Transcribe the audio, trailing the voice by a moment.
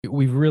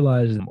We've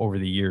realized over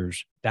the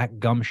years that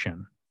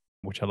gumption,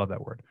 which I love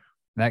that word,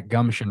 that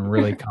gumption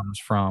really comes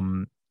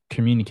from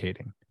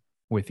communicating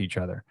with each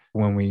other.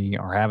 When we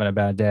are having a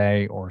bad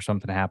day or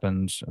something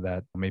happens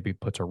that maybe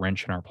puts a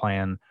wrench in our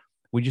plan,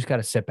 we just got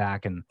to sit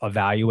back and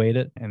evaluate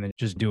it and then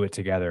just do it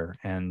together.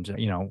 And,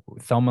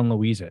 Thelma and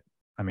Louise it.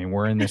 I mean,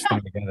 we're in this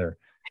thing together.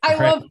 I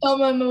Right? love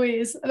Thelma and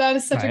Louise. That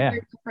is Oh, such a yeah.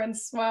 great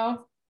reference.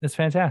 Wow. It's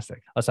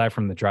fantastic. Aside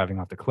from the driving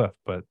off the cliff,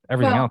 but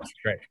everything Well, else is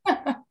great.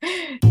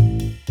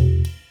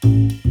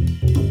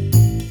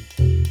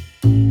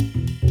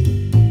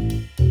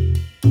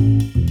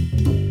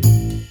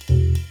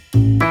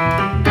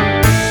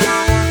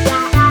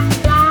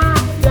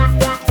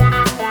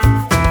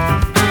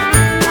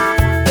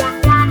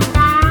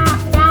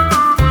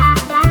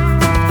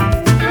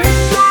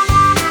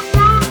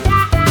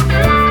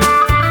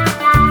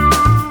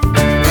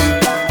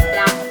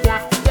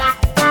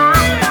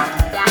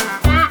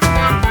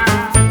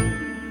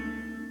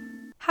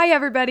 Hi,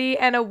 everybody,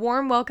 and a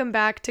warm welcome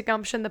back to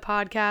Gumption the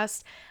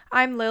Podcast.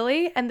 I'm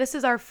Lily, and this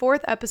is our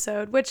 4th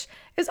episode, which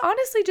is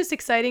honestly just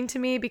exciting to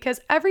me because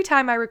every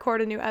time I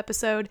record a new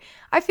episode,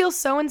 I feel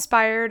so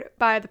inspired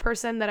by the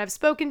person that I've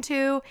spoken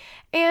to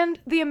and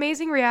the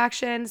amazing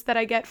reactions that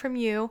I get from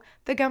you,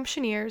 the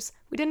Gumptioneers.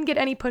 We didn't get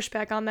any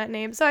pushback on that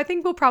name, so I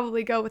think we'll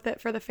probably go with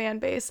it for the fan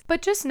base.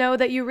 But just know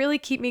that you really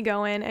keep me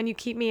going and you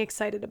keep me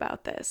excited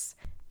about this.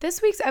 This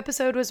week's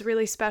episode was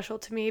really special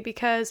to me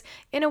because,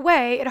 in a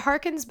way, it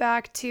harkens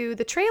back to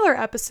the trailer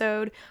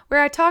episode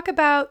where I talk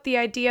about the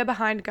idea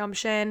behind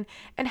Gumption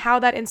and how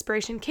that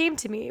inspiration came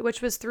to me,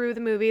 which was through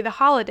the movie The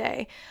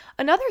Holiday.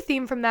 Another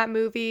theme from that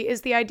movie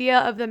is the idea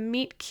of the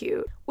meet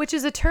cute, which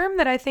is a term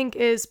that I think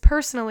is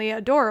personally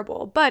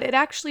adorable, but it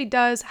actually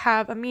does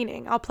have a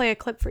meaning. I'll play a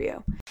clip for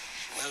you.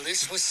 Well,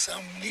 this was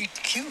some meet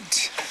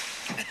cute.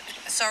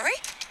 Sorry?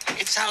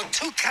 It's how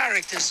two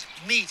characters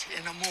meet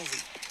in a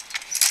movie.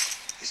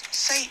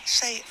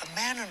 Say a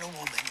man and a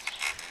woman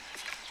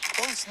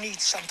both need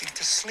something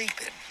to sleep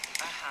in.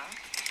 Uh-huh.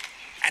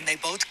 And they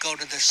both go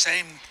to the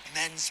same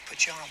men's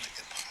pajama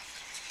department.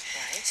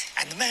 Right.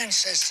 And the man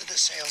says to the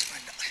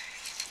salesman,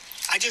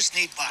 I just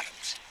need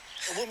bottoms.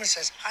 The woman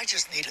says, I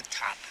just need a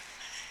top.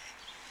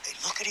 They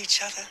look at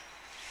each other,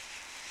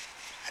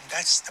 and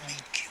that's the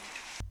meet cute.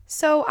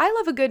 So I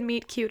love a good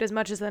meet cute as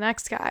much as the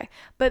next guy,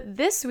 but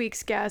this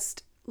week's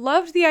guest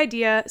loved the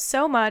idea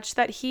so much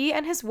that he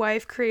and his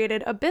wife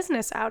created a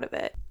business out of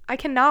it. I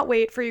cannot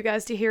wait for you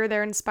guys to hear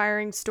their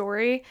inspiring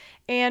story,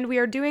 and we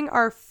are doing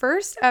our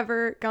first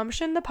ever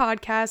Gumption the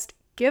Podcast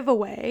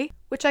giveaway,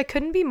 which I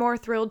couldn't be more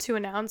thrilled to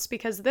announce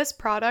because this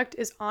product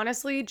is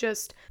honestly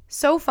just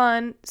so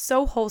fun,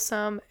 so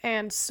wholesome,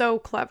 and so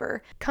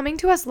clever. Coming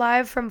to us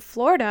live from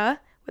Florida,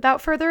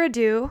 without further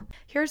ado,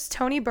 here's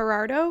Tony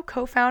Berardo,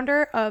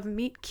 co-founder of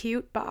Meet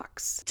Cute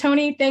Box.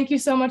 Tony, thank you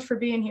so much for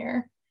being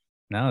here.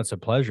 No, it's a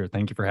pleasure.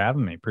 Thank you for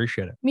having me.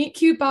 Appreciate it. Meet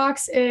Cute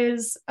Box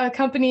is a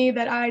company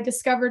that I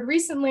discovered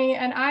recently,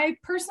 and I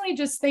personally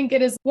just think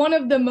it is one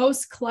of the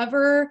most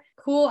clever,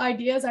 cool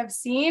ideas I've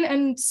seen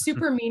and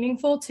super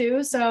meaningful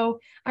too. So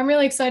I'm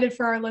really excited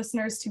for our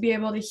listeners to be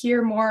able to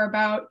hear more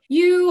about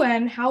you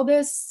and how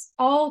this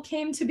all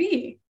came to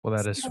be. Well,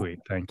 that is sweet.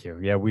 Thank you.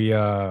 Yeah,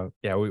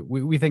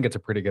 we think it's a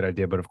pretty good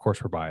idea, but of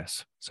course we're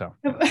biased. So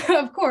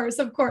Of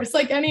course.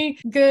 Like any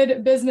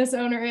good business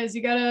owner is,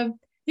 you gotta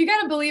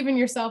believe in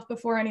yourself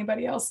before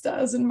anybody else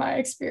does, in my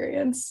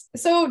experience.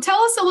 So tell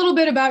us a little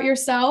bit about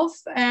yourself,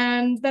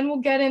 and then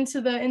we'll get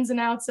into the ins and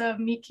outs of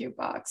Meet Cute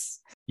Box.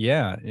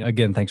 yeah,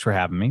 again, thanks for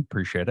having me.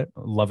 Appreciate it.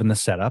 Loving the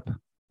setup.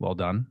 Well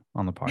done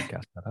on the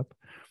podcast setup.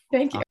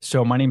 Thank you.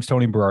 So my name's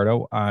Tony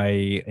Berardo.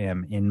 I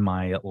am in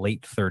my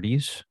late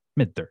 30s,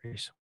 mid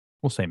 30s.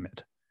 We'll say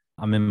mid.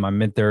 I'm in my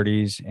mid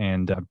 30s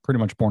and pretty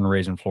much born and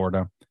raised in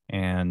Florida.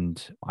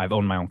 And I've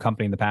owned my own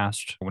company in the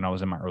past. When I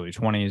was in my early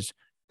 20s,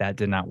 that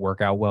did not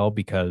work out well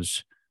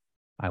because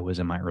I was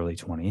in my early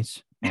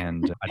 20s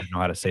and I didn't know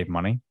how to save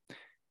money.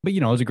 But,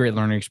 it was a great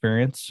learning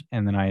experience.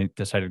 And then I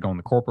decided to go in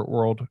the corporate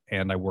world,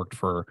 and I worked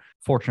for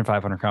Fortune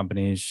 500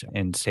 companies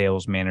in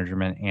sales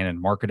management and in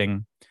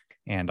marketing.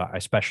 And I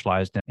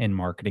specialized in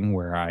marketing,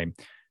 where I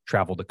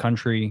traveled the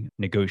country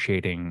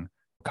negotiating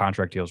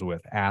contract deals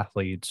with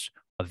athletes,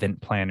 event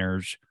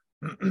planners.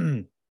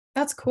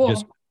 That's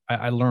cool.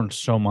 I learned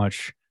so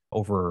much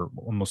over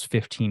almost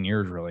 15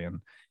 years, really,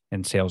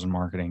 in sales and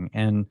marketing.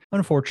 And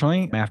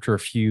unfortunately, after a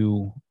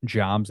few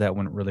jobs that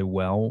went really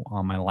well,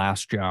 on my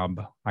last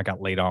job, I got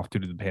laid off due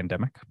to the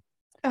pandemic.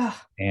 Ugh.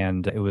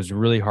 And it was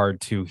really hard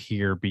to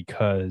hear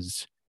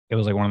because it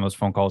was like one of those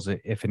phone calls,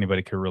 if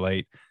anybody could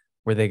relate,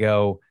 where they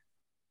go,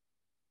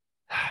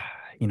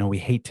 we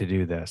hate to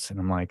do this. And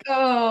I'm like,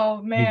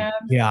 oh man,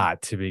 you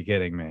got to be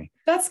kidding me.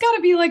 That's got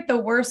to be like the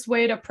worst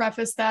way to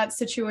preface that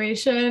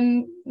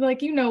situation.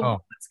 Like,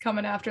 what's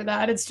coming after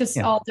that. It's just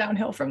all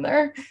downhill from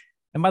there.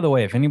 And by the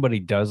way, if anybody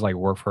does like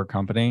work for a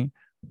company,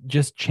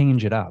 just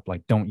change it up.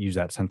 Like, don't use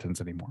that sentence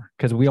anymore,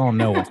 because we all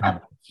know what's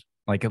happening.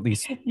 Like, at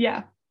least,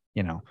 yeah,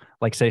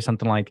 like say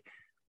something like,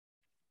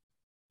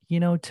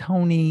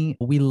 Tony,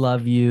 we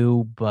love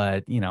you,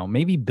 but,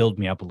 maybe build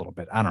me up a little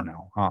bit. I don't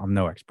know. I'm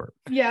no expert.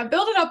 Yeah,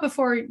 build it up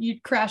before you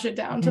crash it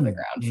down to the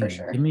ground for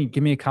sure.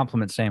 Give me a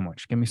compliment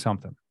sandwich. Give me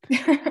something.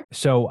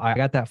 So I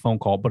got that phone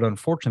call, but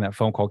unfortunately that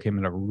phone call came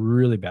at a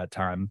really bad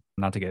time.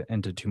 Not to get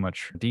into too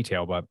much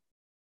detail, but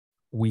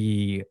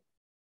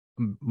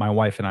my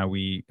wife and I,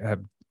 we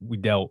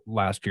dealt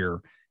last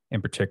year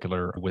in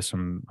particular with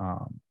some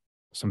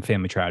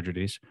family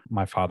tragedies.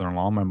 My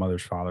father-in-law, my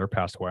mother's father,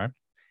 passed away.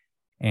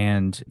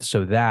 And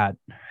so that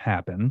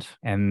happened.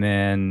 And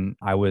then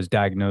I was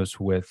diagnosed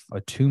with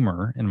a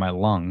tumor in my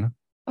lung.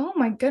 Oh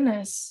my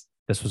goodness.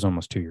 This was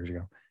almost 2 years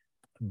ago.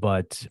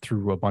 But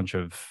through a bunch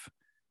of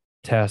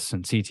tests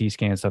and CT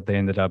scans stuff, they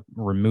ended up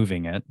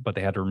removing it, but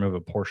they had to remove a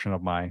portion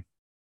of my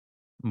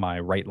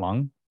right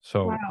lung.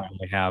 So Wow. I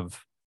only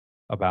have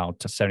about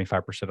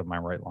 75% of my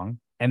right lung.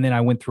 And then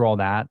I went through all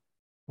that.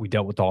 We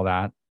dealt with all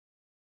that.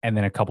 And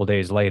then a couple of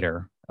days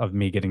later of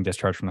me getting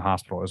discharged from the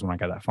hospital is when I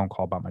got that phone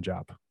call about my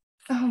job.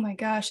 Oh my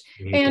gosh.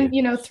 And,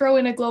 throw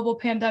in a global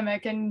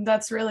pandemic, and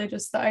that's really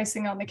just the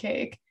icing on the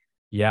cake.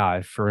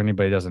 Yeah. For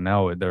anybody who doesn't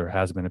know, there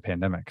has been a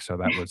pandemic. So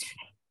that was.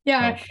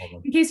 Yeah.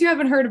 In case you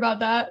haven't heard about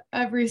that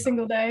every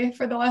single day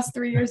for the last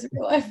 3 years of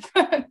your life.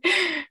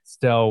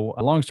 So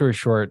long story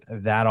short,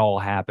 that all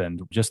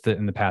happened just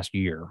in the past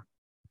year.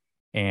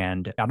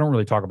 And I don't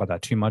really talk about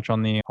that too much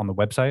on the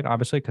website,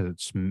 obviously, because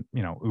it's,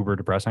 uber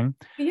depressing.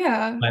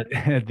 Yeah. But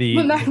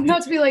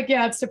not to be like,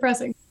 yeah, it's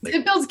depressing.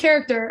 It builds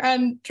character.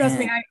 And trust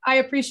me, I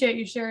appreciate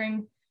you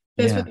sharing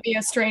this with me,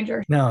 a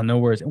stranger. No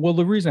worries. Well,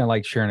 the reason I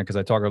like sharing it, because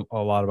I talk a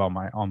lot about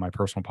on my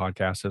personal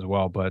podcast as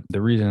well. But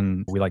the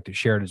reason we like to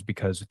share it is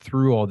because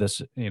through all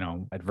this,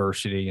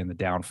 adversity and the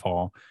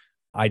downfall,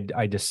 I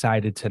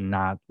decided to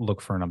not look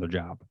for another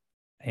job.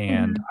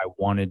 And I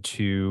wanted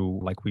to,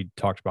 like we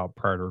talked about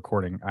prior to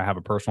recording, I have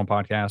a personal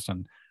podcast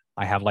and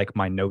I have like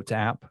my notes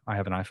app. I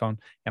have an iPhone,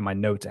 and my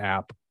notes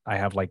app, I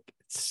have like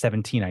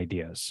 17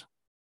 ideas,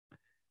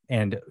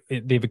 and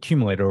they've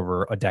accumulated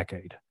over a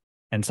decade.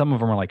 And some of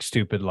them are like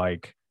stupid,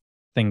 like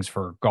things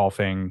for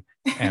golfing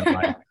and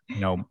like,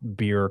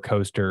 beer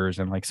coasters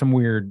and like some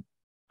weird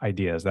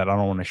ideas that I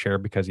don't want to share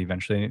because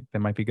eventually they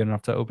might be good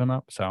enough to open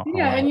up. So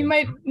yeah, and you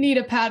might need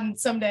a patent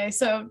someday.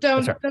 So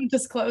don't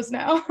disclose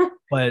now.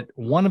 But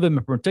one of them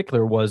in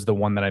particular was the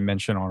one that I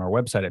mentioned on our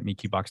website at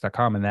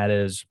meetcutebox.com. And that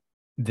is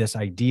this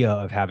idea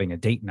of having a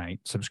date night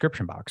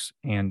subscription box.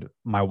 And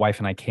my wife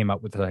and I came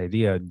up with this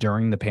idea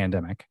during the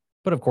pandemic.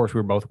 But of course, we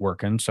were both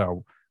working,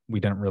 so we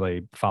didn't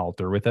really follow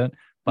through with it.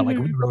 But like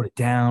we wrote it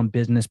down,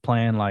 business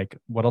plan, like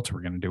what else are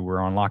we going to do? We're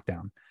on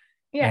lockdown.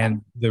 Yeah.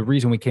 And the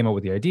reason we came up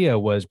with the idea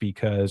was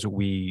because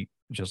we,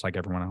 just like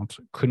everyone else,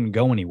 couldn't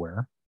go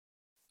anywhere.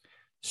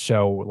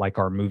 So like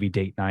our movie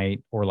date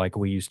night, or like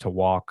we used to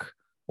walk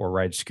or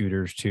ride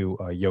scooters to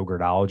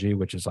Yogurtology,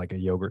 which is like a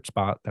yogurt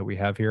spot that we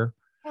have here.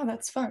 Oh,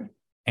 that's fun.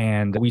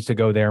 And we used to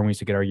go there and we used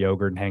to get our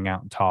yogurt and hang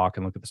out and talk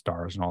and look at the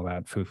stars and all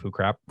that foo-foo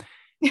crap.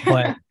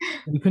 But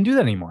we couldn't do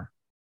that anymore.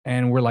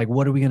 And we're like,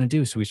 what are we going to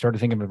do? So we started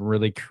thinking of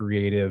really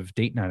creative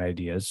date night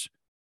ideas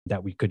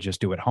that we could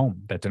just do at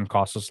home that didn't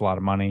cost us a lot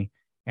of money.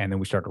 And then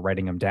we started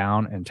writing them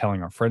down and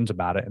telling our friends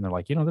about it. And they're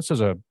like, this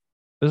is a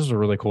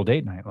really cool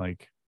date night.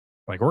 Like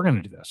we're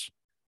going to do this.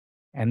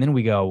 And then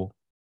we go,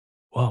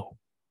 whoa,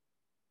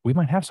 we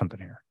might have something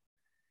here.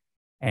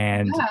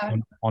 And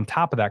on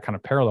top of that, kind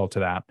of parallel to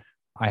that,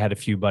 I had a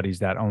few buddies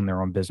that own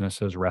their own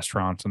businesses,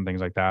 restaurants and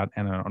things like that.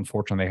 And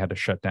unfortunately, they had to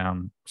shut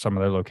down some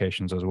of their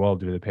locations as well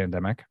due to the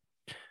pandemic.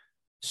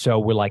 So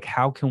we're like,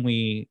 how can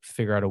we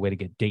figure out a way to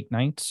get date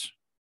nights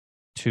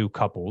to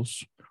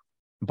couples,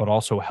 but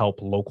also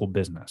help local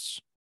business?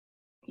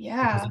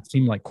 Yeah. Because it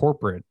seemed like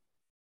corporate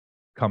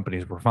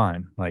companies were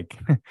fine. Like,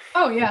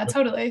 oh yeah,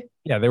 totally.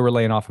 Yeah. They were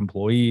laying off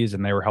employees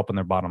and they were helping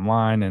their bottom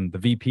line, and the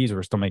VPs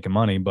were still making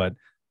money. But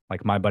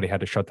like my buddy had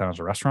to shut down his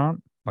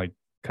restaurant, like,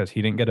 because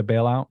he didn't get a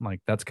bailout.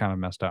 Like that's kind of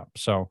messed up.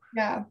 So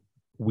yeah,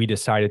 we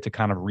decided to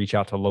kind of reach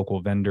out to local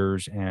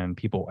vendors and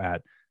people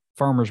at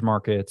farmers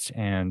markets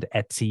and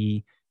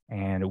Etsy.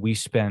 And we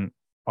spent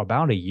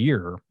about a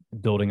year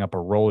building up a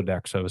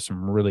Rolodex of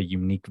some really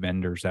unique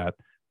vendors that,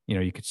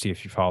 you could see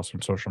if you follow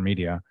some social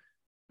media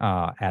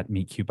at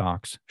Meet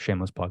Cutebox,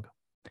 shameless plug.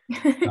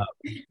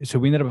 So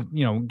we ended up,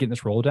 getting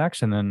this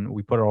Rolodex, and then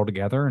we put it all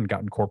together and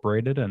got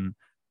incorporated and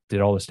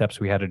did all the steps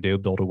we had to do,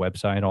 build a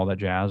website, all that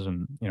jazz,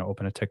 and,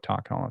 open a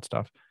TikTok and all that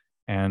stuff.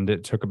 And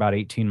it took about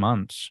 18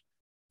 months,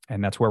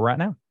 and that's where we're at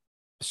now.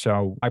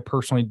 So I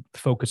personally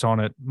focus on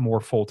it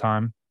more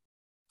full-time,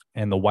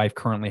 and the wife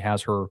currently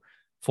has her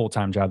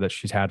full-time job that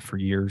she's had for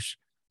years.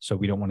 So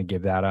we don't want to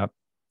give that up.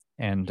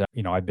 And,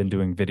 I've been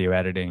doing video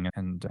editing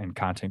and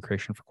content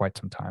creation for quite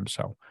some time.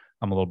 So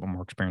I'm a little bit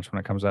more experienced when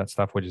it comes to that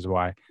stuff, which is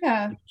why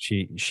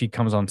she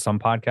comes on some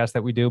podcasts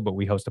that we do, but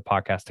we host a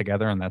podcast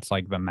together, and that's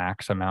like the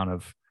max amount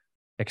of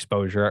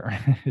exposure.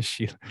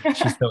 She's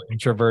so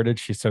introverted.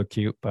 She's so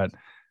cute, but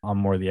I'm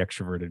more the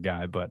extroverted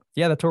guy. But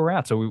yeah, that's where we're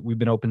at. So we've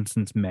been open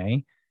since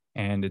May,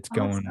 and it's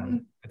going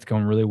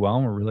really well.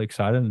 And we're really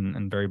excited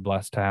and very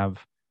blessed to have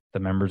the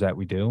members that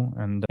we do.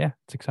 And yeah,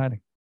 it's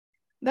exciting.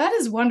 That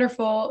is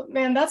wonderful.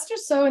 Man, that's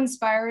just so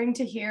inspiring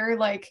to hear,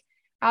 like,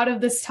 out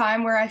of this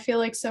time where I feel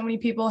like so many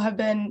people have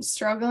been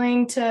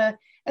struggling to,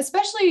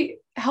 especially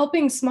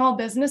helping small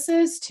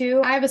businesses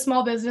too. I have a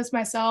small business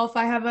myself.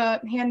 I have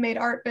a handmade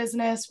art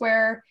business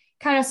where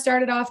kind of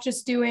started off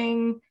just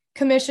doing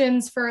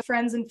commissions for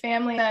friends and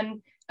family,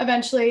 and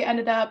eventually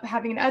ended up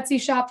having an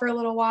Etsy shop for a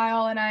little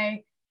while. And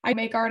I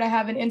make art. I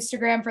have an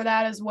Instagram for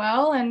that as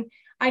well. And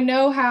I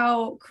know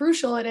how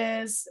crucial it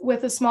is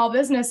with a small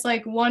business.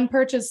 Like, one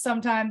purchase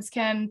sometimes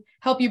can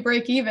help you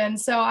break even.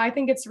 So I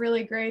think it's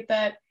really great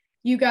that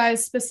you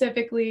guys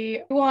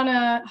specifically want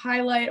to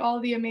highlight all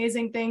the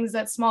amazing things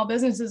that small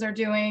businesses are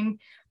doing.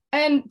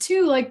 And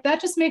two, like, that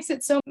just makes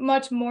it so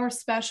much more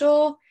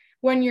special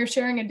when you're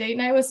sharing a date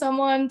night with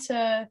someone,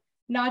 to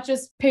not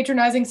just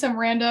patronizing some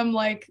random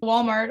like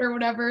Walmart or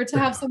whatever, to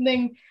have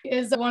something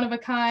is one of a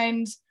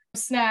kind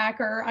snack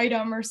or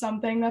item or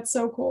something. That's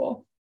so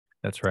cool.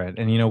 That's right.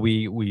 And,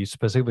 we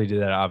specifically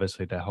did that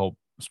obviously to help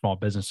small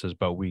businesses,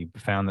 but we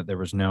found that there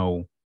was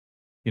no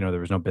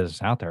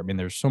business out there. I mean,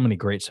 there's so many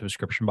great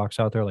subscription boxes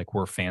out there. Like,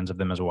 we're fans of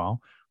them as well.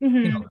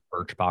 Mm-hmm. The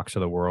Birchbox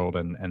of the world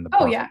and the Oh,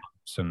 Bark yeah.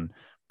 Box and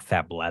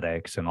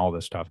Fabletics and all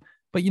this stuff.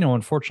 But,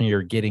 unfortunately,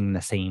 you're getting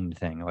the same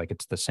thing. Like,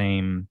 it's the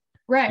same.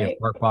 Right.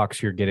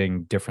 Barkbox, you're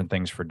getting different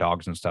things for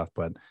dogs and stuff.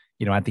 But,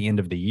 at the end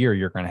of the year,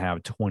 you're going to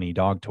have 20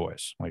 dog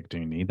toys. Like, do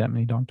you need that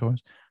many dog toys?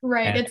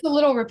 Right. And it's a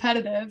little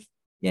repetitive.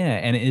 yeah.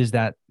 And is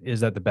that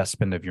the best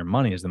spend of your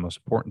money is the most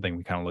important thing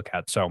we kind of look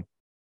at. So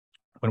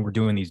when we're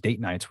doing these date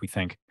nights, we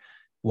think,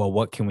 well,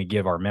 what can we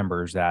give our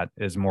members that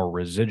is more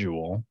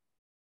residual?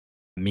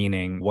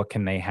 Meaning, what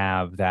can they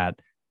have that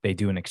they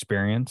do an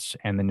experience,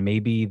 and then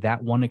maybe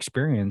that one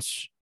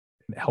experience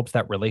helps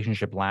that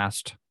relationship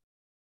last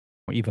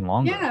even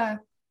longer. Yeah.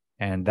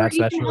 And Or that's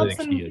even really the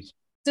helps key them is.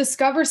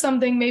 discover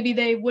something maybe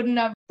they wouldn't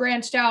have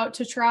branched out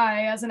to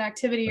try as an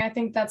activity. I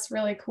think that's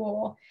really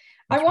cool.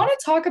 That's I want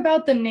to talk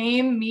about the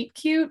name Meet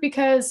Cute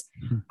because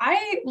Mhm.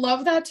 I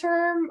love that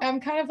term. I'm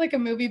kind of like a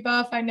movie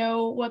buff. I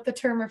know what the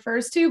term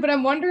refers to, but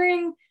I'm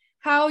wondering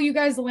how you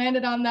guys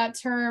landed on that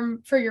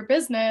term for your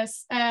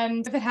business,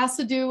 and if it has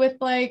to do with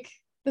like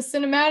the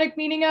cinematic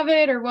meaning of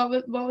it, or what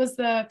was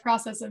the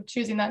process of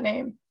choosing that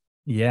name?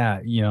 Yeah,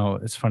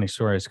 it's a funny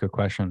story. It's a good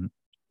question.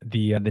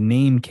 The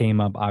name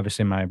came up.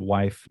 Obviously, my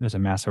wife is a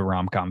massive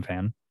rom-com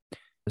fan,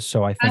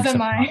 so I think As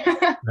am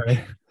I.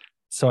 right?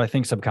 So I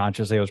think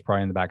subconsciously it was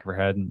probably in the back of her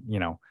head.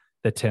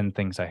 The 10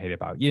 Things I Hate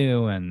About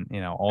You, and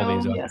all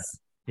these Oh, other,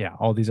 yes.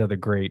 all these other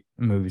great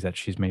movies that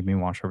she's made me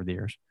watch over the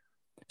years.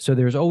 So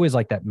there's always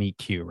like that meet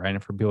cute, right?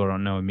 And for people who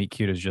don't know, meet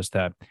cute is just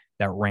that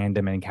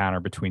random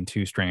encounter between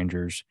two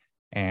strangers,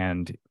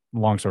 and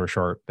long story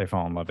short, they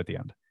fall in love at the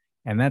end.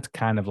 And that's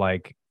kind of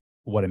like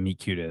what a meet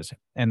cute is.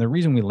 And the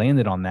reason we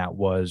landed on that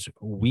was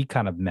we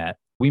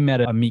met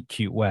a meet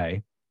cute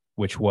way,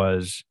 which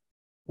was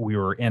we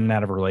were in and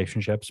out of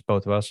relationships,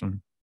 both of us,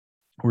 and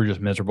we were just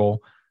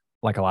miserable,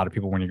 like a lot of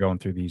people when you're going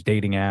through these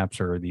dating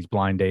apps or these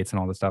blind dates and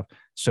all this stuff.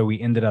 So we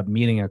ended up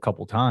meeting a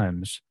couple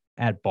times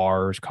at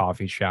bars,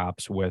 coffee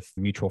shops with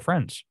mutual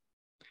friends.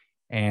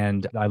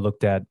 And I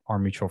looked at our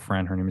mutual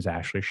friend, her name is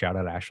Ashley, shout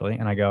out Ashley.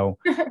 And I go,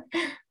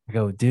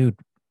 dude,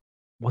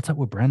 what's up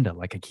with Brenda?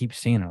 Like, I keep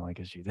seeing her. Like,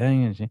 is she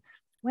dating?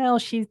 Well,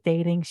 she's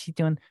dating. She's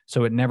doing.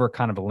 So it never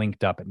kind of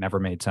linked up. It never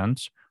made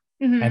sense.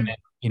 Mhm. And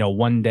then,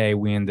 one day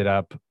we ended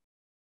up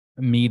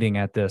meeting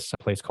at this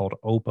place called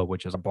Opa,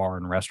 which is a bar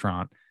and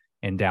restaurant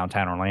in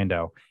downtown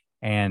Orlando.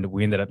 And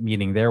we ended up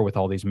meeting there with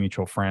all these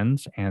mutual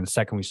friends. And the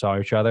second we saw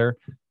each other,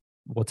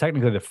 well,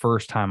 technically the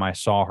first time I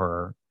saw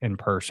her in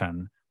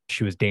person,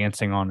 she was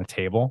dancing on a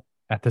table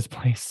at this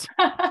place.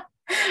 I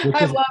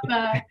love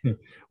that.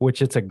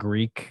 Which it's a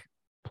Greek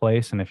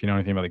place. And if you know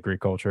anything about the Greek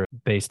culture,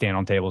 they stand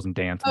on tables and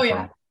dance. Oh,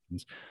 yeah.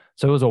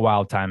 So it was a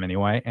wild time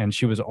anyway. And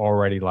she was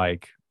already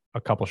like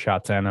a couple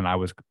shots in and I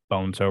was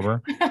bone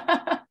sober.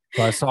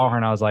 So I saw her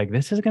and I was like,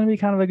 this is going to be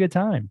kind of a good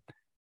time.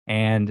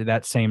 And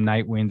that same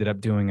night, we ended up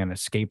doing an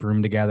escape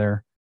room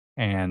together.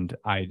 And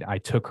I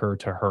took her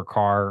to her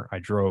car. I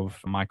drove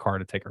my car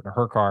to take her to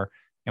her car.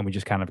 And we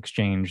just kind of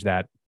exchanged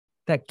that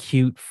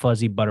cute,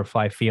 fuzzy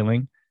butterfly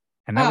feeling.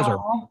 And that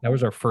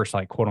was our first,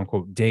 like, quote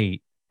unquote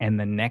date. And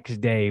the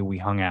next day we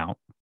hung out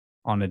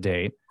on a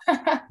date.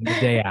 The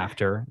day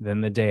after,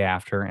 then the day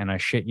after. And I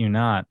shit you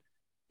not,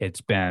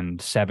 it's been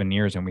 7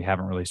 years and we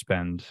haven't really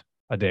spent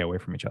a day away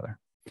from each other.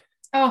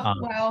 Oh,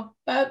 wow.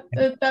 That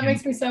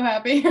makes me so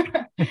happy.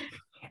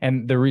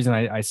 And the reason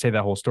I say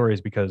that whole story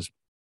is because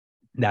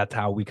that's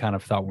how we kind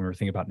of thought when we were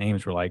thinking about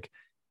names. We're like,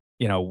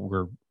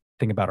 we're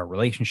thinking about our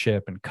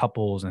relationship and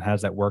couples and how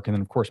does that work? And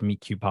then, of course,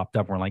 Meet Cute popped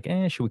up. And we're like,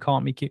 should we call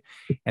it Meet Cute?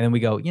 And then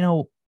we go,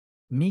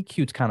 Meet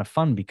Cute's kind of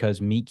fun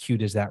because Meet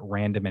Cute is that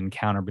random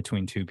encounter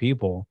between two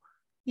people.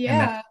 Yeah.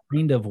 And that's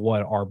kind of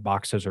what our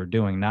boxes are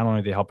doing. Not only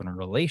are they helping in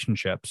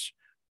relationships,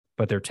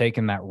 but they're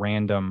taking that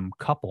random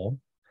couple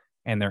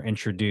and they're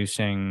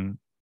introducing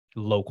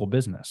local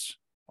business,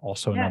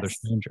 also another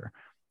stranger.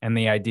 And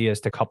the idea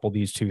is to couple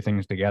these two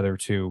things together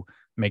to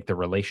make the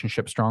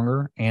relationship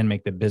stronger and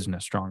make the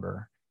business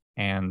stronger.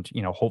 And,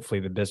 hopefully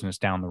the business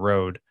down the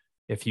road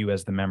If you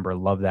as the member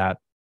love that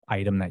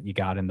item that you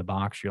got in the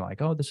box, you're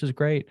like, oh, this is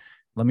great.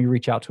 Let me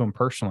reach out to them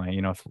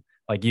personally,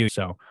 like you.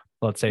 So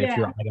let's say if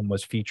your item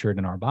was featured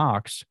in our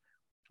box,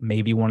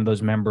 maybe one of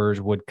those members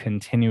would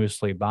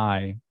continuously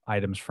buy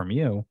items from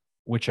you,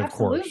 which of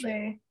course,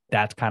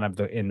 that's kind of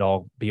the end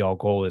all be all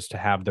goal, is to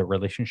have the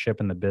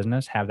relationship in the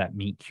business, have that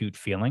meet cute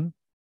feeling,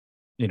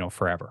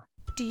 forever.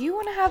 Do you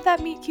want to have that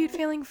meet cute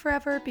feeling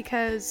forever?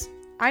 Because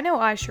I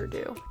know I sure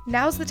do.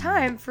 Now's the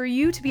time for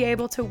you to be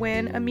able to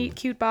win a Meet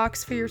Cute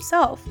box for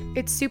yourself.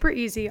 It's super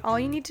easy. All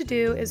you need to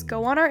do is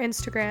go on our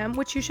Instagram,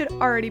 which you should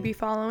already be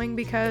following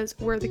because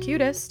we're the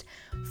cutest.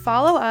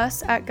 Follow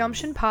us at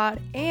Gumption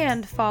Pod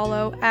and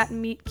follow at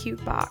Meet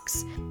Cute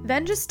Box.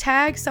 Then just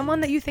tag someone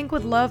that you think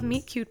would love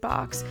Meet Cute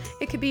Box.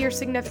 It could be your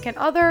significant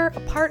other, a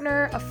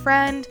partner, a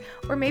friend,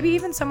 or maybe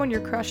even someone you're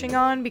crushing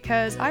on,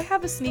 because I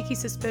have a sneaky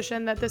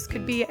suspicion that this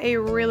could be a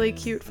really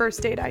cute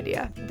first date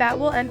idea. That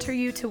will enter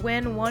you to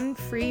win one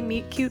free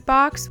Meet Cute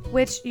box,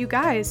 which, you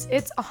guys,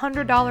 it's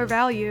 $100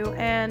 value.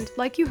 And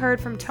like you heard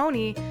from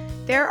Tony,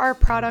 there are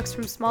products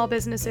from small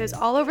businesses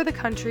all over the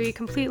country,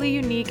 completely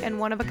unique and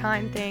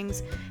one-of-a-kind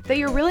things that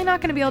you're really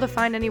not going to be able to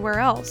find anywhere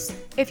else.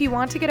 If you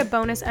want to get a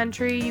bonus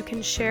entry, you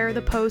can share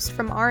the post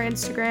from our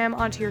Instagram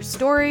onto your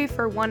story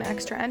for one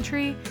extra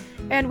entry,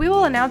 and we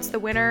will announce the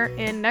winner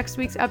in next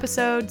week's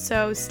episode,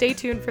 so stay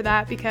tuned for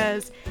that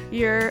because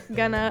you're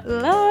gonna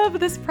love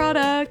this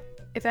product.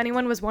 If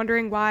anyone was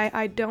wondering why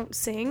I don't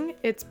sing,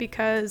 it's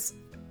because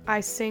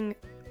I sing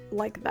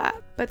like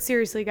that. But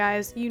seriously,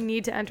 guys, you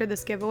need to enter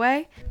this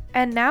giveaway.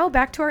 And now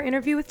back to our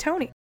interview with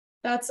Tony.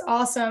 That's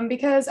awesome,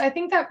 because I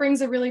think that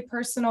brings a really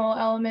personal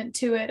element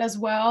to it as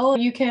well.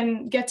 You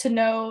can get to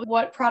know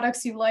what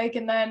products you like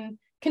and then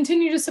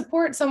continue to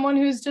support someone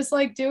who's just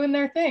like doing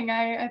their thing.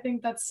 I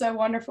think that's so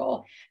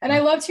wonderful. And I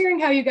loved hearing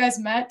how you guys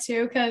met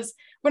too, because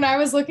when I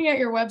was looking at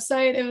your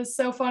website, it was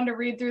so fun to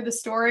read through the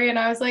story. And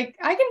I was like,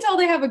 I can tell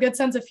they have a good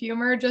sense of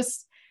humor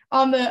just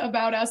on the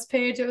About Us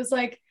page. It was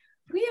like,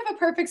 we have a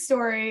perfect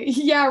story.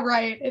 Yeah,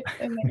 right.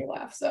 And then you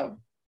laugh. So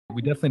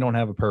we definitely don't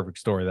have a perfect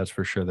story. That's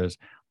for sure. There's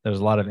a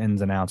lot of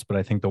ins and outs, but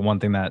I think the one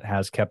thing that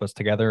has kept us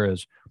together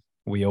is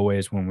we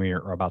always, when we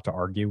are about to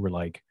argue, we're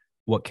like,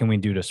 what can we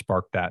do to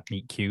spark that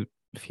meet cute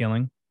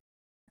feeling?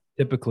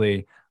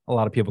 Typically, a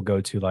lot of people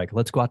go to like,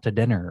 let's go out to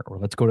dinner or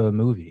let's go to a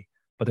movie,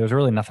 but there's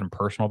really nothing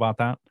personal about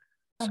that.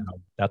 So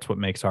that's what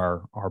makes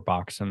our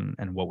box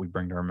and what we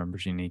bring to our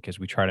members unique, is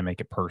we try to make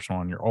it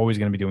personal, and you're always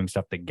going to be doing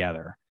stuff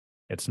together.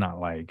 It's not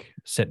like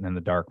sitting in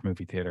the dark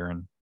movie theater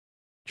and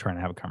trying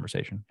to have a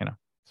conversation,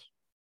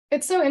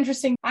 It's so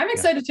interesting. I'm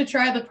excited to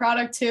try the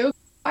product too.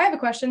 I have a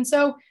question.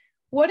 So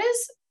what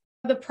is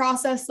the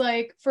process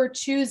like for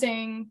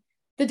choosing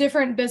the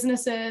different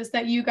businesses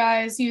that you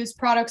guys use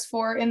products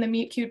for in the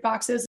Meet Cute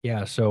boxes?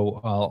 Yeah,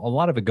 so a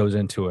lot of it goes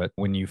into it.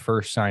 When you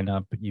first sign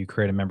up, you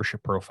create a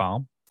membership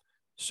profile.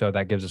 So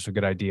that gives us a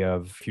good idea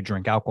of if you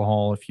drink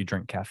alcohol, if you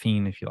drink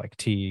caffeine, if you like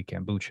tea,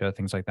 kombucha,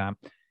 things like that.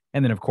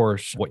 And then, of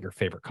course, what your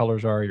favorite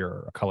colors are,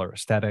 your color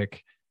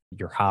aesthetic,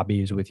 your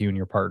hobbies with you and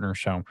your partner.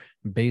 So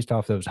based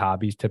off those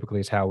hobbies,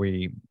 typically is how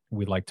we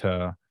like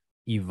to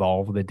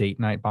evolve the date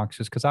night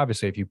boxes. Because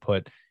obviously, if you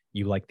put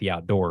you like the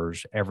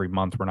outdoors, every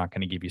month we're not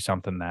going to give you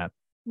something that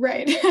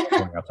right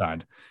going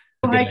outside,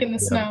 like in the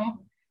snow,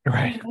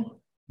 right?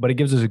 But it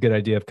gives us a good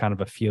idea of kind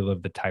of a feel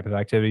of the type of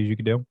activities you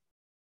could do,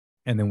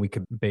 and then we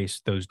could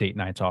base those date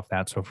nights off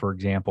that. So, for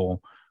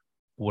example,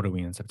 what are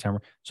we in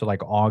September? So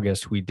like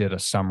August, we did a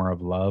Summer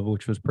of Love,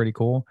 which was pretty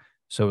cool.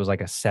 So it was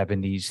like a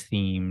 70s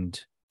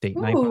themed date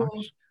night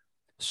box.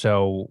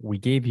 So we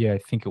gave you, I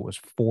think it was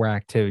 4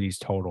 activities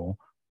total.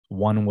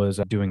 One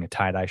was doing a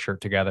tie-dye shirt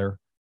together.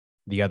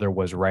 The other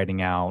was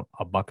writing out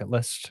a bucket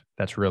list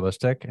that's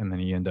realistic. And then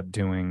you end up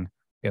doing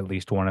at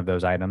least one of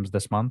those items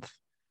this month.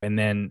 And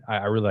then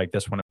I really like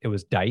this one. It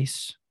was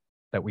dice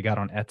that we got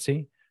on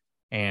Etsy,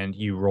 and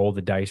you roll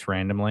the dice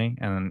randomly,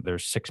 and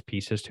there's 6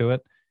 pieces to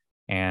it.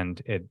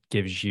 And it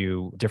gives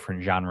you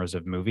different genres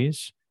of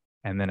movies.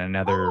 And then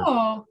another,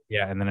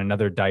 and then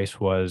another dice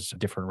was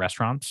different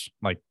restaurants,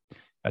 like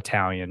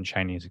Italian,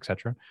 Chinese,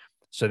 etc.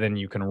 So then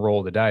you can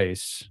roll the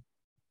dice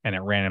and it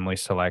randomly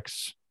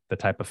selects the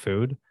type of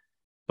food,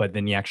 but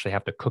then you actually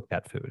have to cook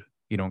that food.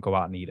 You don't go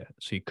out and eat it.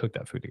 So you cook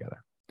that food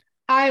together.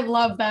 I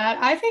love that.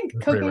 I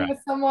think cooking with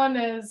someone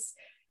is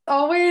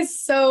always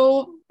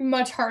so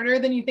much harder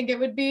than you think it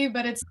would be,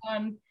 but it's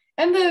fun.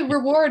 And the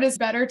reward is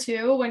better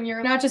too when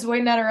you're not just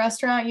waiting at a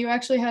restaurant. You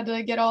actually had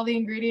to get all the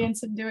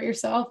ingredients and do it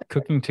yourself.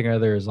 Cooking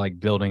together is like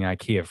building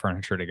IKEA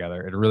furniture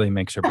together. It really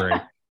makes or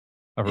break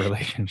a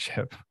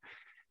relationship.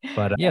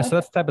 But so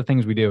that's the type of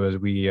things we do. Is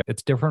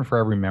it's different for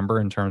every member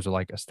in terms of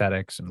like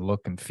aesthetics and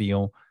look and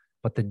feel.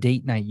 But the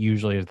date night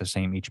usually is the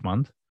same each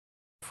month.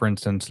 For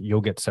instance,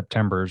 you'll get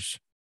September's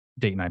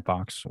date night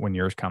box when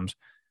yours comes,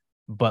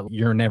 but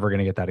you're never going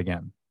to get that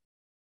again.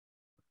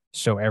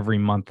 So every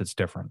month it's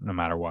different no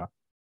matter what.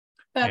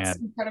 That's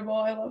incredible.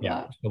 I love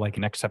that. So like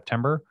next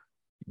September,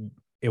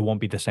 it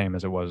won't be the same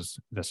as it was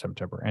this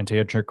September. And to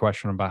answer your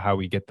question about how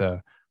we get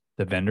the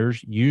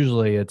vendors,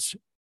 usually it's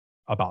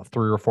about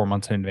 3 or 4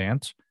 months in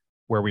advance.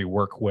 where we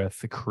work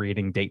with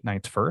creating date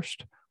nights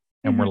first.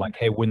 And we're like,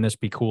 hey, wouldn't this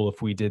be cool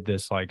if we did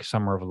this like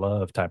summer of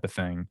love type of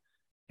thing?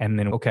 And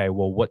then, okay,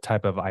 well, what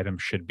type of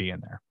items should be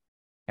in there?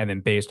 And then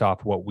based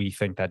off what we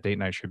think that date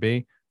night should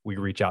be, we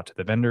reach out to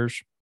the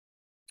vendors,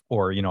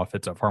 or, if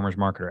it's a farmer's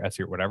market or Etsy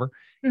or whatever.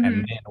 And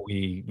then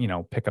we,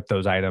 pick up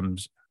those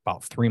items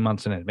about 3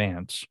 months in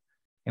advance,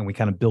 and we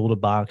kind of build a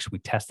box. We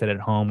test it at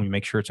home. We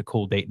make sure it's a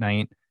cool date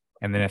night.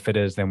 And then if it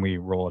is, then we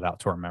roll it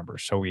out to our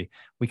members. So we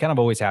kind of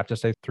always have to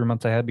stay 3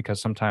 months ahead, because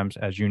sometimes,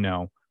 as you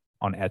know,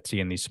 on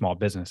Etsy and these small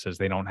businesses,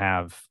 they don't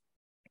have,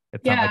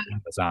 it's not like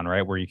Amazon,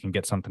 right? Where you can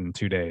get something in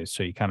 2 days.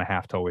 So you kind of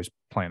have to always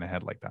plan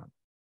ahead like that.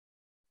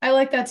 I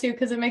like that too,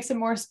 because it makes it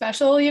more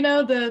special,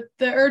 the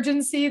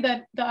urgency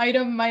that the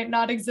item might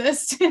not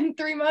exist in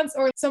 3 months,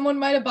 or someone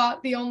might have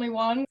bought the only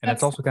one. And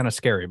it's also kind of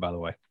scary, by the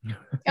way.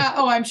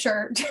 Oh, I'm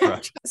sure.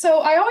 So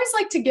I always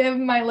like to give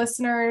my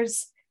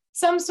listeners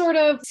some sort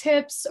of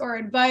tips or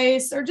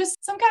advice, or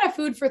just some kind of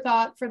food for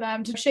thought for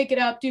them to shake it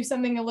up, do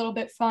something a little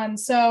bit fun.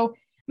 So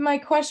my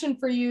question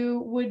for you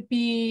would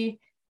be,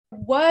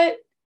 what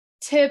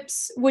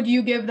tips would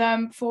you give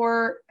them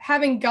for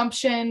having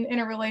gumption in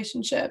a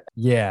relationship?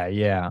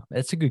 Yeah.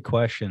 It's a good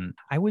question.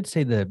 I would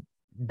say the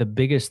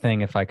biggest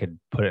thing, if I could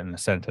put it in a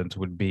sentence,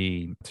 would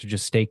be to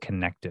just stay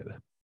connected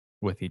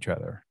with each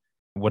other,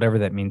 whatever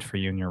that means for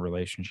you in your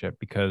relationship.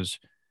 Because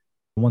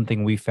one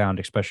thing we found,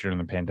 especially during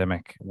the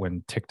pandemic,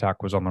 when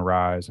TikTok was on the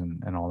rise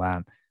and all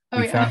that,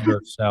 we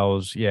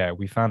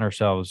found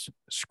ourselves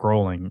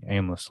scrolling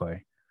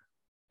aimlessly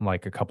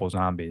like a couple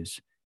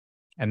zombies.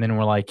 And then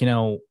we're like,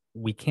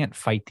 we can't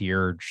fight the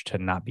urge to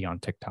not be on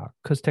TikTok,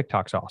 because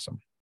TikTok's awesome.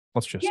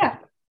 Let's just say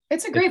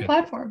it's a great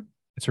platform.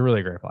 It's a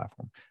really great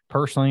platform.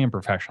 Personally and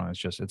professionally,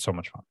 it's so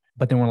much fun.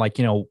 But then we're like,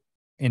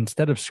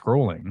 instead of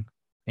scrolling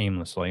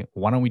aimlessly,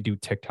 why don't we do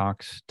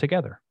TikToks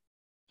together?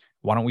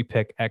 Why don't we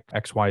pick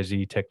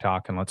XYZ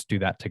TikTok and let's do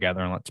that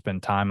together, and let's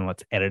spend time and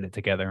let's edit it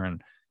together,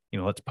 and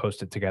let's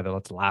post it together.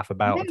 Let's laugh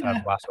about it. Let's have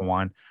a glass of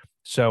wine.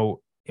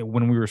 So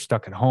when we were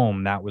stuck at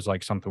home, that was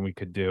like something we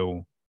could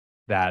do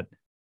that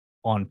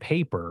on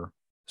paper,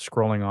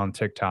 scrolling on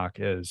TikTok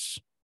is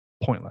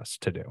pointless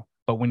to do.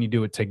 But when you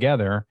do it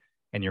together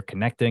and you're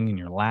connecting and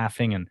you're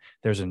laughing and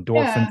there's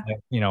endorphins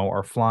that,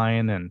 are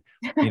flying, and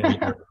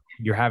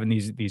you're having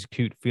these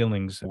cute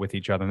feelings with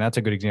each other. And that's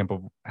a good example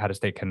of how to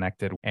stay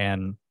connected.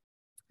 And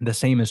the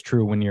same is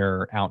true when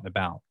you're out and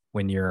about,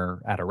 when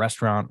you're at a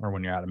restaurant or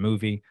when you're at a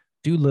movie.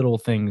 Do little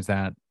things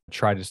that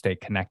try to stay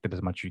connected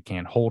as much as you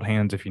can. Hold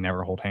hands if you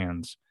never hold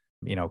hands.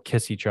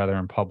 Kiss each other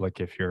in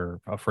public if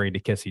you're afraid to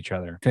kiss each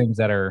other. Things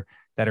that are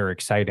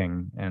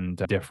exciting and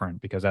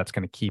different, because that's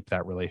going to keep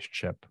that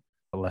relationship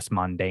less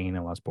mundane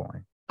and less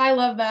boring. I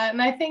love that.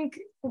 And I think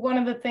one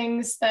of the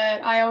things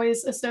that I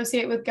always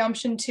associate with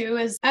gumption too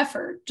is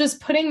effort.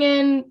 Just putting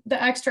in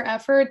the extra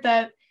effort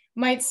that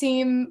might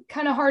seem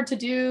kind of hard to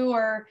do,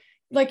 or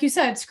like you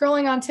said,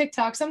 scrolling on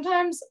TikTok.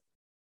 Sometimes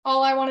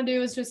all I want to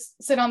do is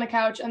just sit on the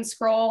couch and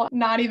scroll,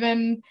 not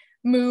even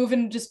move,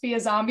 and just be a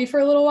zombie for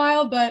a little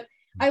while. But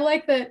I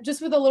like that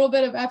just with a little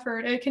bit of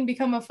effort, it can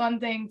become a fun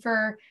thing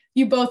for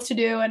you both to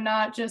do, and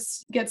not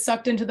just get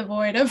sucked into the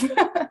void of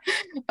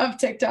of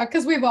TikTok,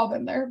 because we've all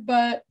been there.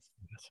 But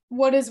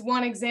what is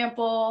one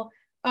example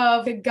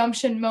of a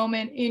gumption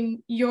moment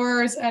in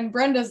yours and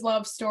Brenda's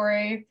love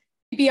story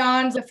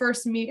beyond the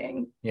first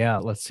meeting? Yeah,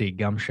 let's see.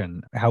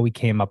 Gumption, how we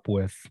came up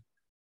with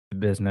the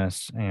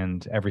business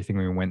and everything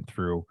we went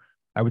through.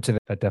 I would say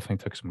that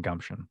definitely took some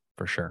gumption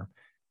for sure.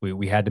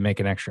 We had to make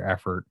an extra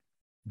effort,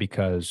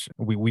 because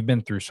we've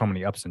been through so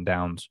many ups and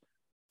downs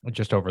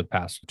just over the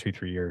past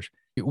 2-3 years.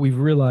 We've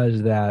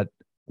realized that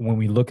when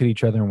we look at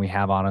each other and we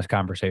have honest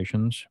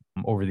conversations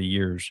over the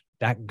years,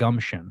 that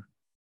gumption,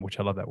 which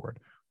I love that word,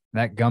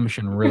 that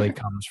gumption really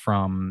comes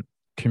from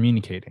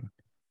communicating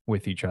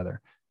with each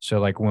other. So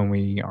like when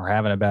we are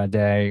having a bad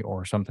day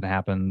or something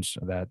happens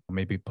that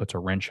maybe puts a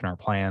wrench in our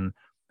plan,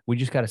 we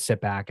just got to sit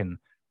back and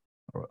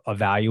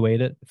evaluate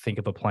it, think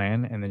of a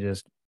plan, and then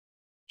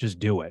just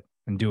do it.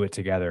 And do it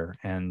together,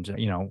 and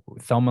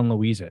Thelma and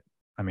Louise it.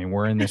 I mean,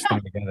 we're in this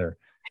thing together.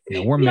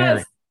 We're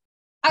married.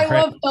 I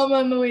love Thelma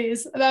and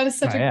Louise. That is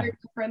such a great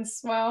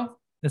reference. Wow,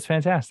 it's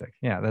fantastic.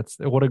 Yeah,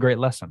 what a great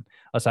lesson.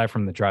 Aside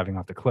from the driving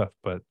off the cliff,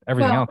 but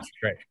everything else is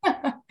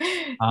great.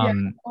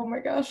 Oh my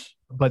gosh.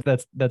 But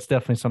that's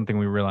definitely something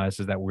we realize,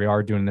 is that we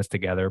are doing this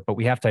together. But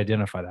we have to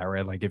identify that,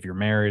 right? Like if you're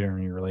married or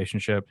in your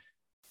relationship,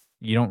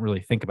 you don't really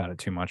think about it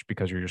too much,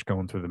 because you're just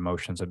going through the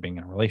motions of being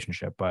in a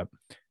relationship. But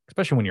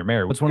especially when you're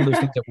married, it's one of those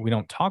things that we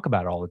don't talk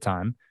about all the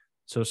time.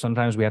 So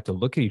sometimes we have to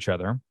look at each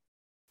other.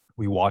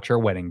 We watch our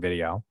wedding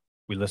video.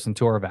 We listen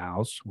to our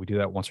vows. We do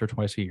that once or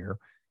twice a year.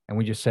 And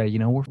we just say,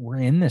 we're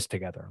in this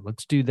together.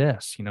 Let's do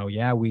this.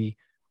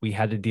 We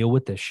had to deal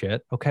with this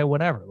shit. Okay,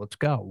 whatever. Let's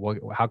go.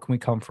 How can we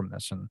come from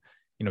this? And,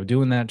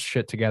 doing that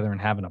shit together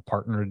and having a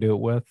partner to do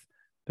it with,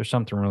 there's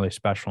something really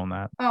special in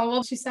that. Oh,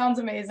 well, she sounds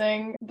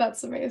amazing.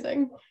 That's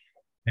amazing.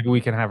 Maybe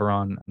we can have her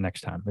on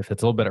next time. If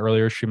it's a little bit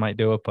earlier, she might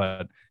do it,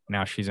 but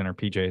now she's in her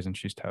PJs and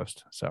she's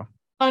toast. So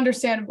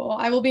understandable.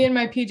 I will be in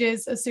my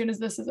PJs as soon as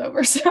this is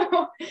over.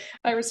 So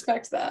I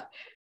respect that.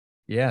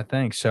 Yeah,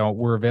 thanks. So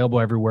we're available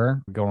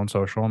everywhere. Go on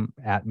social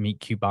at Meet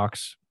Cute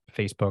Box,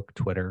 Facebook,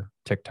 Twitter,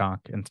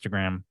 TikTok,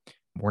 Instagram.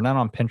 We're not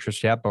on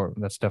Pinterest yet, but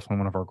that's definitely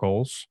one of our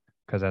goals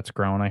because that's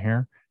growing, I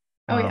hear.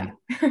 Oh yeah.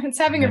 It's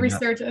having a and,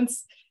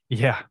 resurgence.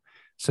 Yeah.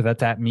 So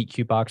that's at Meet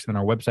Cute Box. And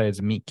then our website is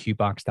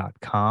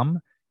meetcutebox.com,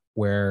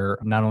 where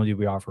not only do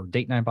we offer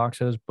date night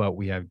boxes, but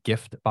we have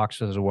gift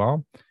boxes as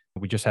well.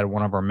 We just had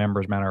one of our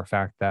members, matter of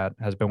fact, that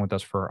has been with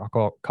us for a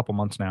couple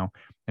months now,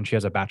 and she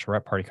has a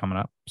bachelorette party coming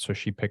up. So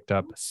she picked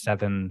up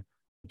 7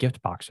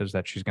 gift boxes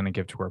that she's going to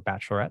give to her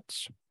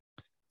bachelorettes.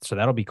 So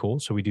that'll be cool.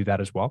 So we do that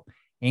as well.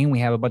 And we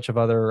have a bunch of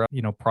other,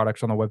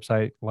 products on the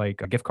website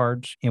like gift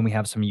cards, and we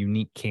have some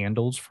unique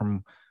candles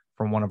from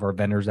one of our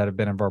vendors that have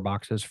been in our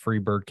boxes,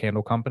 Freebird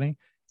Candle Company,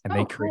 and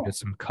they created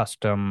some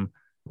custom,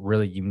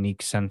 really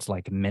unique scents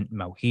like mint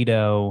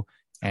mojito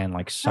and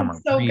like summer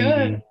That's so breeze.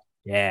 good.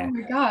 Yeah. Oh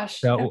my gosh.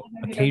 So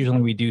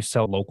occasionally we do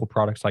sell local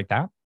products like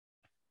that.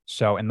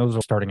 So, and those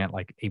are starting at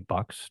like $8,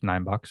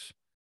 $9.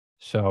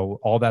 So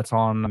all that's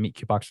on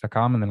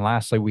meetcutebox.com. And then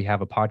lastly, we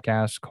have a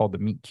podcast called the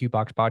Meet Cute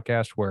Box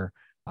Podcast, where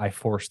I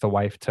force the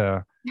wife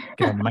to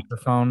get on the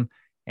microphone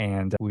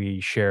and we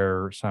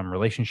share some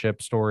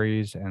relationship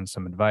stories and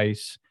some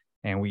advice.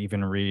 And we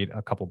even read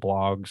a couple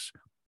blogs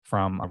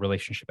from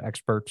relationship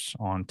experts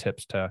on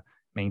tips to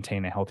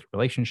maintain a healthy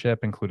relationship,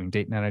 including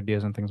date night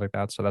ideas and things like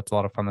that. So that's a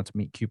lot of fun. That's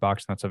Meet Cute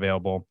Box, and that's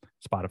available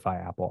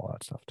Spotify, Apple, all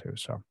that stuff too.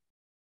 So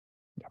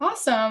yeah.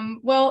 Awesome.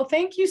 Well,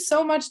 thank you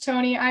so much,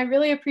 Tony. I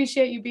really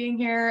appreciate you being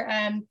here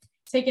and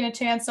taking a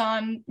chance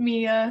on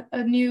me, a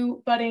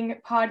new budding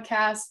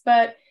podcast.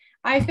 But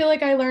I feel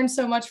like I learned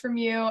so much from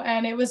you,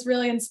 and it was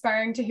really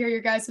inspiring to hear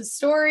your guys'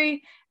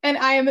 story. And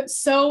I am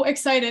so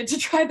excited to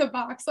try the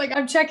box. Like,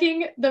 I'm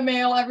checking the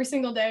mail every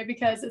single day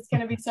because it's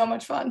going to be so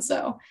much fun.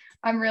 So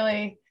I'm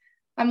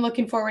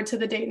looking forward to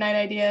the date night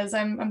ideas.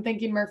 I'm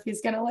thinking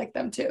Murphy's going to like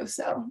them too.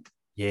 So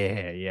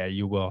yeah,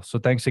 you will. So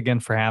thanks again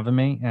for having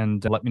me,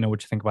 and let me know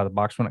what you think about the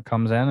box when it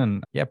comes in.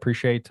 And yeah,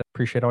 appreciate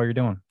all you're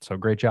doing. So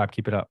great job.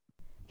 Keep it up.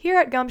 Here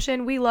at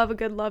Gumption, we love a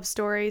good love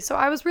story, so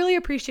I was really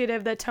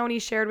appreciative that Tony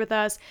shared with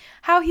us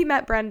how he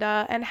met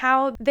Brenda and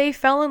how they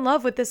fell in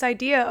love with this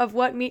idea of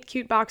what Meet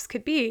Cute Box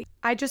could be.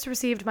 I just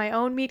received my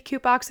own Meet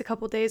Cute Box a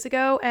couple days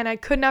ago, and I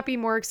could not be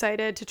more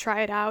excited to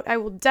try it out. I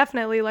will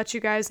definitely let you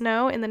guys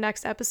know in the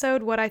next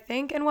episode what I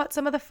think and what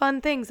some of the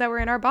fun things that were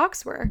in our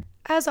box were.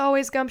 As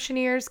always,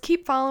 Gumptioneers,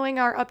 keep following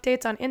our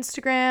updates on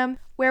Instagram,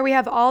 where we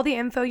have all the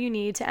info you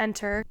need to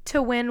enter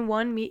to win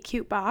one Meet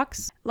Cute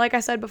box. Like I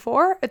said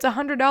before, it's a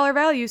 $100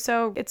 value,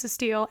 so it's a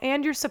steal,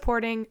 and you're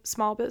supporting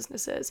small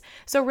businesses.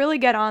 So really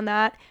get on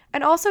that.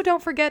 And also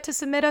don't forget to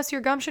submit us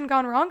your Gumption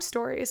Gone Wrong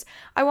stories.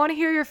 I want to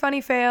hear your funny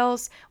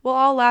fails. We'll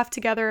all laugh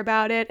together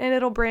about it, and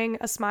it'll bring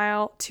a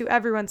smile to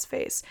everyone's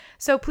face.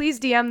 So please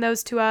DM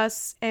those to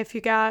us if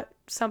you got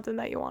something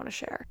that you want to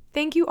share.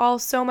 Thank you all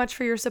so much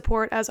for your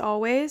support as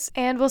always,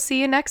 and we'll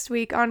see you next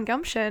week on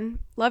Gumption.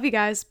 Love you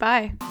guys.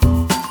 Bye.